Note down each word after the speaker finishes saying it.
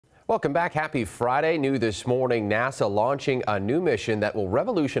Welcome back. Happy Friday. New this morning, NASA launching a new mission that will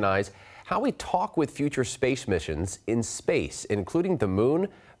revolutionize how we talk with future space missions in space, including the moon,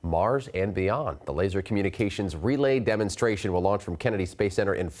 Mars, and beyond. The Laser Communications Relay demonstration will launch from Kennedy Space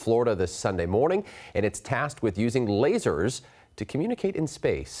Center in Florida this Sunday morning, and it's tasked with using lasers to communicate in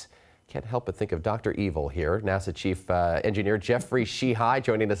space. Can't help but think of Dr. Evil here. NASA Chief Engineer Jeffrey Sheehy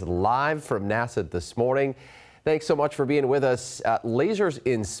joining us live from NASA this morning. Thanks so much for being with us. Lasers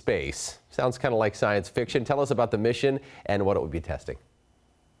in space. Sounds kind of like science fiction. Tell us about the mission and what it would be testing.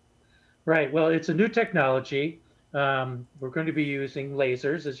 Right. Well, it's a new technology. We're going to be using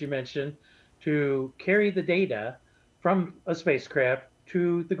lasers, as you mentioned, to carry the data from a spacecraft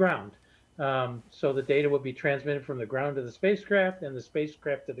to the ground. So the data will be transmitted from the ground to the spacecraft and the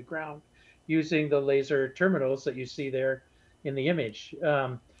spacecraft to the ground using the laser terminals that you see there in the image.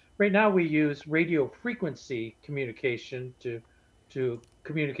 Right now we use radio frequency communication to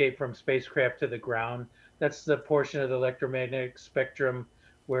communicate from spacecraft to the ground. That's the portion of the electromagnetic spectrum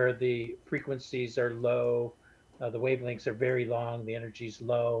where the frequencies are low, the wavelengths are very long, the energy is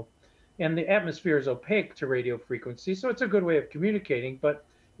low, and the atmosphere is opaque to radio frequency, so it's a good way of communicating. But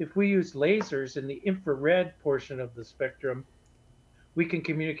if we use lasers in the infrared portion of the spectrum, we can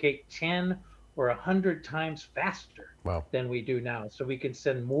communicate 10 or 100 times faster than we do now. So we can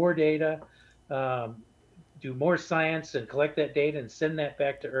send more data, do more science and collect that data and send that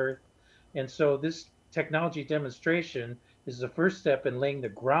back to Earth. And so this technology demonstration is the first step in laying the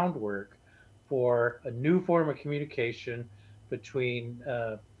groundwork for a new form of communication between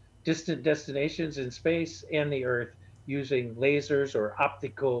distant destinations in space and the Earth using lasers or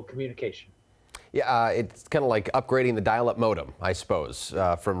optical communication. Yeah, it's kind of like upgrading the dial-up modem, I suppose,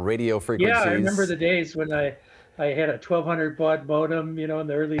 from radio frequencies. Yeah, I remember the days when I had a 1200 baud modem, in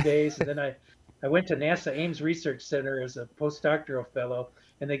the early days, and then I went to NASA Ames Research Center as a postdoctoral fellow,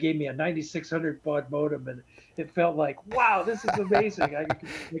 and they gave me a 9600 baud modem, and it felt like, wow, this is amazing. I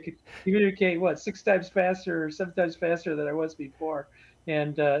could communicate, 6 times faster or 7 times faster than I was before.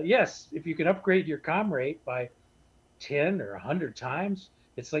 And yes, if you can upgrade your comm rate by 10 or 100 times,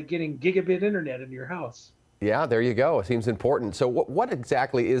 it's like getting gigabit internet in your house. Yeah, there you go. It seems important. So what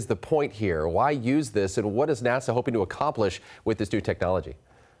exactly is the point here? Why use this, and what is NASA hoping to accomplish with this new technology?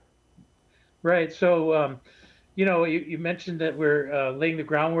 Right. So, you mentioned that we're laying the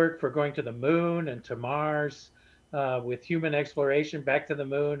groundwork for going to the moon and to Mars with human exploration back to the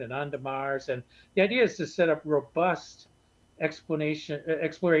moon and onto Mars. And the idea is to set up robust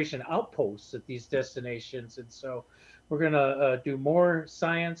exploration outposts at these destinations. And so we're going to do more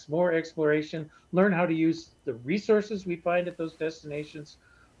science, more exploration, learn how to use the resources we find at those destinations.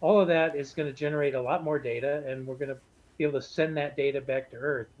 All of that is going to generate a lot more data, and we're going to be able to send that data back to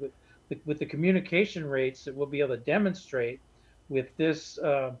Earth. With the communication rates that we'll be able to demonstrate with this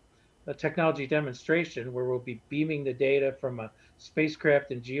technology demonstration, where we'll be beaming the data from a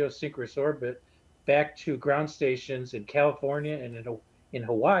spacecraft in geosynchronous orbit back to ground stations in California and in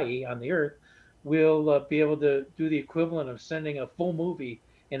Hawaii on the Earth, we'll be able to do the equivalent of sending a full movie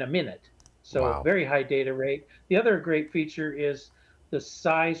in a minute. So very high data rate. The other great feature is the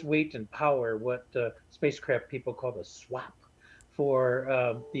size, weight, and power, what spacecraft people call the SWAP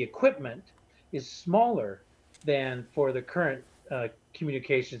for the equipment is smaller than for the current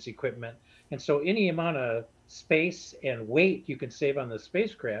communications equipment. And so any amount of space and weight you can save on the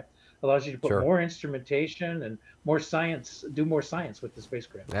spacecraft allows you to put more instrumentation and more science, do more science with the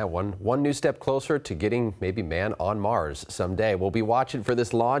spacecraft. Yeah, one new step closer to getting maybe man on Mars someday. We'll be watching for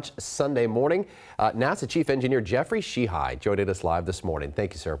this launch Sunday morning. NASA Chief Engineer Jeffrey Sheehy joining us live this morning.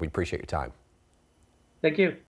 Thank you, sir. We appreciate your time. Thank you.